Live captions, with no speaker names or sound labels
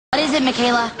What is it,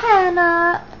 Michaela?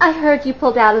 Hannah, I heard you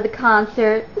pulled out of the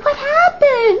concert. What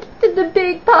happened? Did the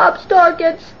big pop star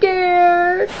get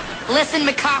scared? Listen,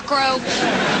 McCockroach.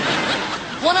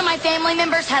 One of my family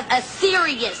members has a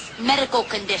serious medical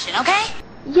condition, okay?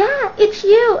 Yeah, it's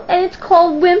you, and it's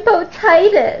called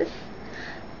wimpotitis.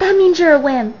 That means you're a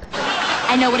wimp.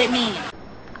 I know what it means.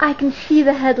 I can see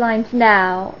the headlines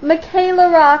now.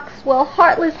 Michaela rocks while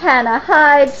heartless Hannah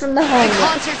hides from the The homeless.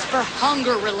 concert's for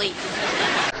hunger relief.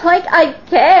 Like I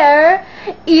care.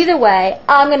 Either way,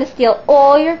 I'm gonna steal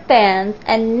all your fans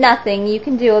and nothing you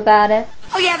can do about it.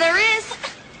 Oh yeah, there is.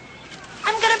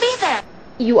 I'm gonna be there.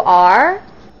 You are?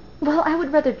 Well, I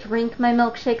would rather drink my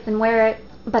milkshake than wear it,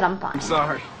 but I'm fine. I'm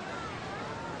sorry.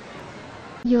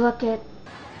 You look it.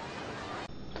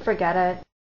 Forget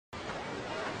it.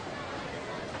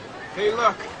 Hey,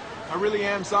 look. I really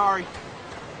am sorry.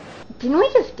 Didn't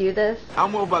we just do this?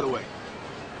 I'm Will, by the way.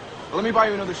 Let me buy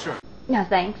you another shirt. No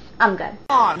thanks. I'm good.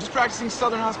 Come on, I'm just practicing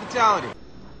Southern hospitality.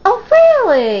 Oh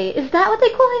really? Is that what they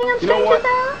call hitting on You know strangers what?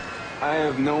 now? I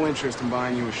have no interest in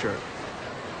buying you a shirt.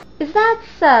 Is that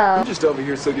so? I'm just over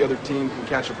here so the other team can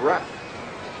catch a breath.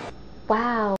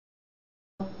 Wow.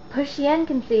 Pushy and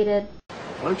conceited.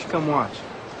 Why don't you come watch?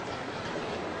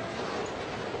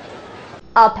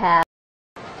 I'll pass.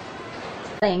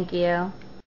 Thank you.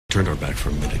 Turned our back for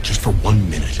a minute, just for 1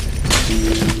 minute.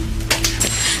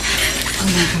 Oh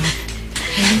my god.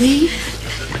 Haley?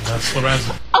 That's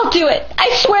Lorenzo. I'll do it.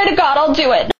 I swear to God, I'll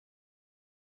do it.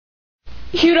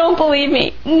 You don't believe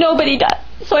me. Nobody does.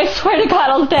 So I swear to God,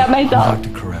 I'll stab myself. Dr.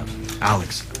 Karev,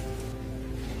 Alex,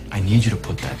 I need you to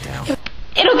put that down.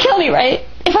 It'll kill me, right?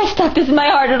 If I stuck this in my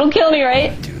heart, it'll kill me,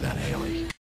 right? Don't do that, Haley.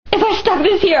 If I stuck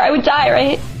this here, I would die,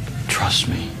 right? Trust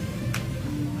me.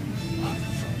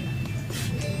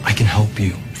 I can help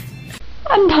you.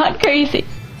 I'm not crazy.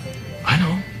 I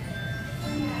know.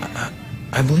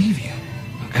 I believe you.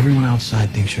 Everyone outside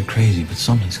thinks you're crazy, but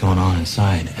something's going on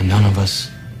inside, and none of us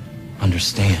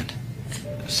understand.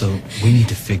 So we need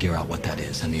to figure out what that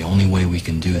is, and the only way we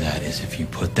can do that is if you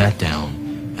put that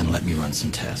down and let me run some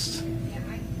tests.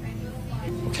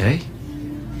 Okay?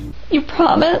 You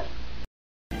promise?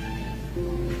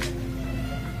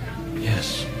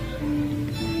 Yes.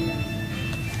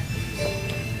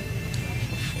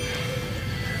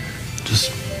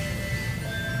 Just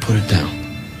put it down.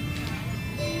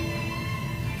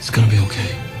 It's gonna be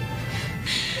okay.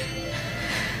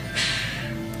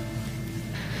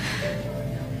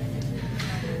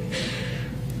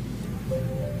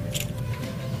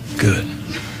 Good.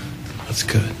 That's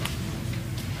good.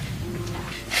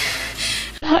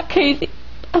 I'm not crazy.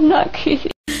 I'm not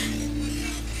crazy.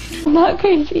 I'm not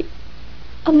crazy.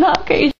 I'm not crazy.